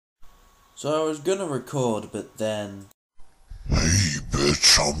So I was gonna record, but then... Hey,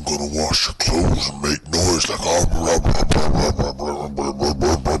 bitch, I'm gonna wash your clothes and make noise like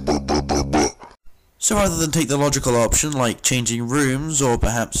So rather than take the logical option, like changing rooms, or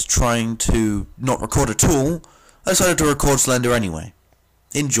perhaps trying to not record at all, I decided to record Slender anyway.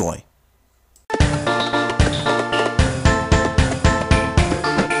 Enjoy.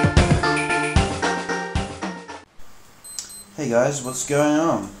 Hey guys, what's going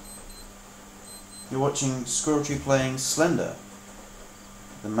on? You're watching Squirreltree playing Slender.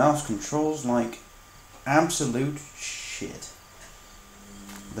 The mouse controls like absolute shit.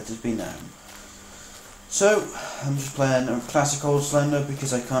 Let it be known. So, I'm just playing a classic old Slender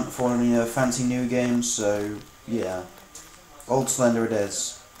because I can't afford any fancy new games, so yeah. Old Slender it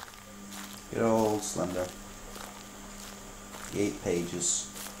is. Good old Slender. The 8 pages.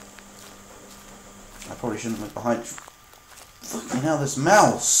 I probably shouldn't look behind. Fucking hell, this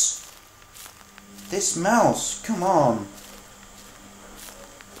mouse! This mouse! Come on!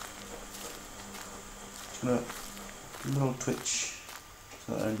 Just gonna give a little twitch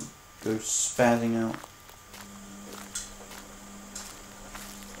so that I don't go spazzing out.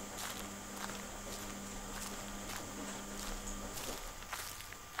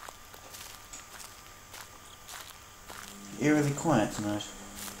 Eerily quiet tonight.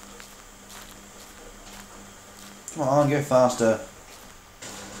 Come on, go faster.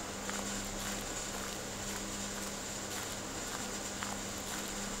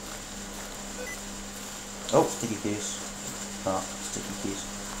 Oh, sticky keys. Ah, sticky keys.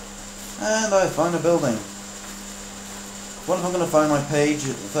 And I find a building. What if I'm going to find my page,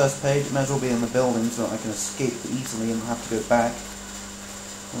 the first page? It may as well be in the building so that I can escape easily and have to go back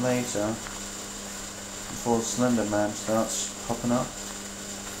later. Before the Slender Man starts popping up.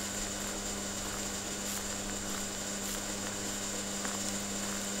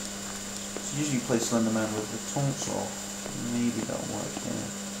 So usually you play Slender Man with the taunts off. Maybe that'll work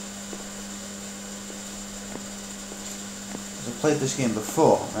here. I've played this game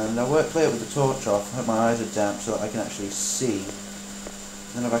before, and I won't play it with the torch off. I hope my eyes are damp so that I can actually see.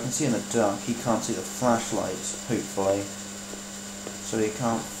 And if I can see in the dark, he can't see the flashlights, hopefully. So he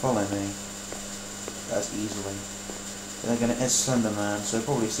can't follow me as easily. Then again, it is Slender Man, so he'll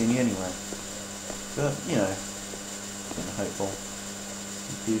probably see me anyway. But, you know, kind of hopeful,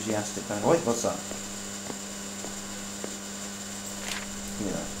 enthusiastic kind of... Wait, what's that? You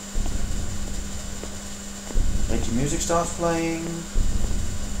know. Wait till music starts playing.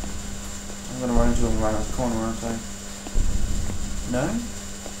 I'm gonna run into him right around the corner, aren't I? No?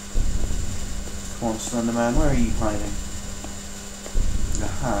 Come on, Slender Man, where are you hiding?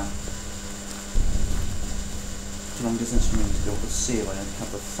 Aha. Too long distance for me to be able to see if I don't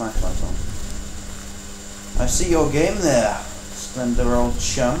have the flashlight on. I see your game there, Slender old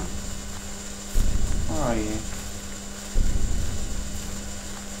chum. Where are you?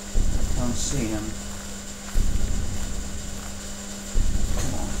 I can't see him.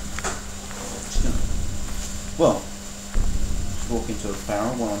 Well, just walk into a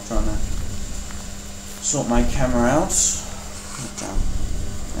barrel while I'm trying to sort my camera out. Oh, damn.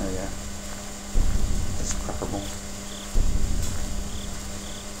 There we go. It's preferable.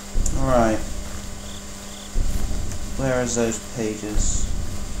 Alright. Where is those pages?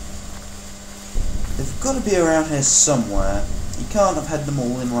 They've got to be around here somewhere. You can't have had them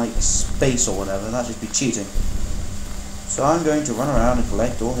all in, like, space or whatever. That'd just be cheating. So I'm going to run around and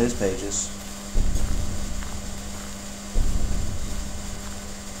collect all his pages.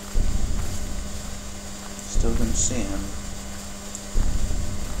 Still don't see him.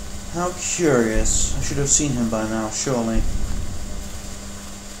 How curious. I should have seen him by now, surely.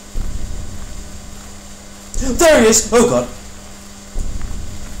 There he is! Oh god!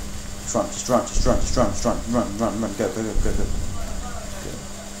 Just run, go.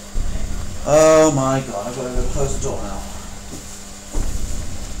 Oh my god, I've got to go close the door now.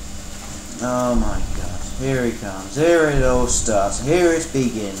 Oh my god, here he comes, here it all starts, here it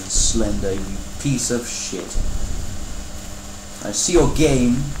begins, Slender, you piece of shit. I see your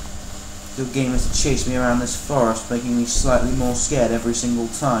game. Your game is to chase me around this forest, making me slightly more scared every single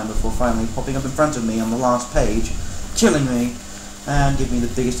time before finally popping up in front of me on the last page, killing me, and giving me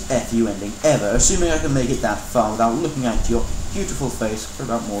the biggest FU ending ever, assuming I can make it that far without looking at your beautiful face for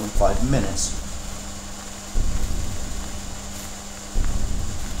about more than 5 minutes.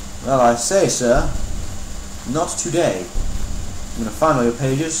 Well, I say, sir, not today. I'm gonna find all your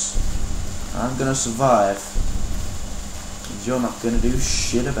pages. I'm gonna survive. And you're not gonna do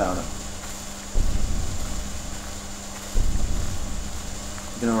shit about it.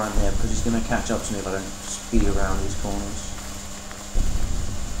 I'm gonna run here because he's gonna catch up to me if I don't speed around these corners.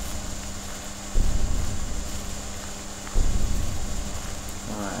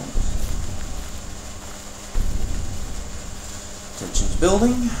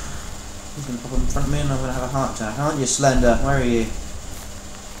 building. He's going to pop up in front of me and I'm going to have a heart attack. Aren't you, Slender? Where are you?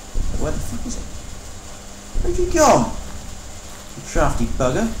 Where the fuck is it? Where'd you gone? You crafty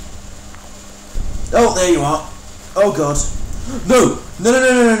bugger. Oh, there you are. Oh god. No! No, no,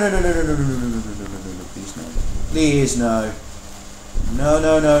 no, no, no, no, no, no, no, no, no, no, no, no, no, no, no, no, please no. Please no. No,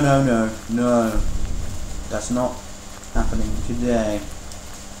 no, no, no, no, no. That's not happening today.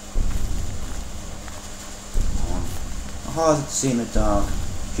 Come on. How hard is it to see in the dark?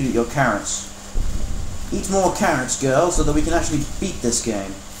 Shoot at your carrots. Eat more carrots, girl, so that we can actually beat this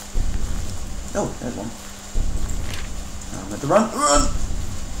game. Oh, there's one. I'm going to run. Run!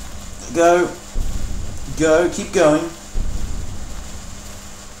 Go. Go. Keep going.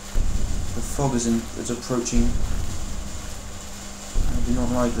 The fog is approaching. I do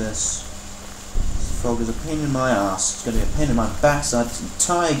not like this. This fog is a pain in my ass. It's going to be a pain in my backside this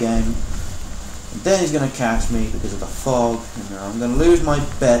entire game. And then he's going to catch me because of the fog. And I'm going to lose my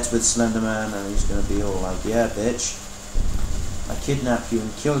bet with Slenderman, and he's going to be all like, "Yeah, bitch. I kidnap you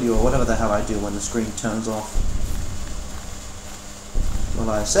and kill you," or whatever the hell I do when the screen turns off. Well,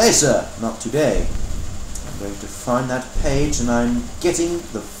 I say, sir, not today. I'm going to find that page and I'm getting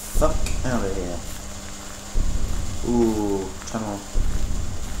the fuck out of here. Ooh, tunnel.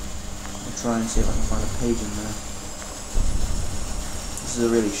 I'll try and see if I can find a page in there. This is a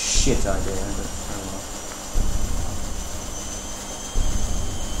really shit idea, but oh well.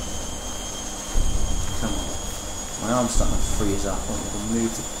 Come on. My arm's starting to freeze up. I want to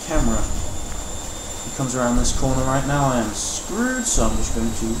move the camera. He comes around this corner right now. I am screwed, so I'm just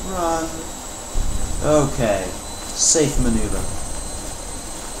going to run. Okay. Safe maneuver.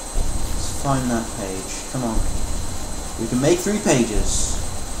 Let's find that page. Come on. We can make 3 pages.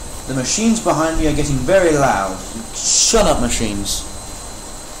 The machines behind me are getting very loud. Shut up, machines.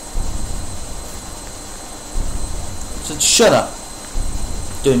 I said shut up.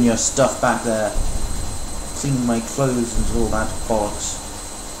 Doing your stuff back there. Cleaning my clothes and all that bollocks.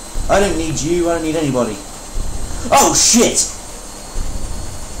 I don't need you, I don't need anybody. Oh shit!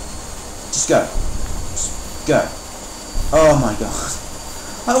 Just go. Just go. Oh my god.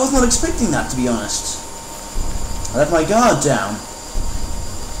 I was not expecting that, to be honest. I let my guard down.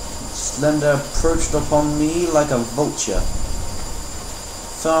 Slender approached upon me like a vulture.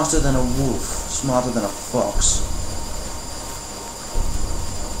 Faster than a wolf, smarter than a fox.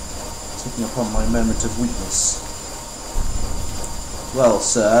 Taking upon my moment of weakness. Well,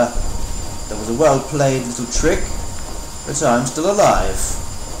 sir, that was a well-played little trick, but I'm still alive.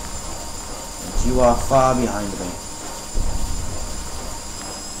 And you are far behind me.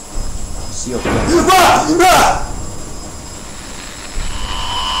 See your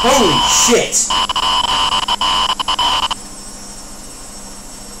Holy shit!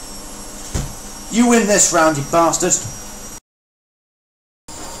 You win this round, you bastard!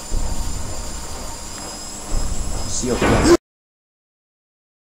 See your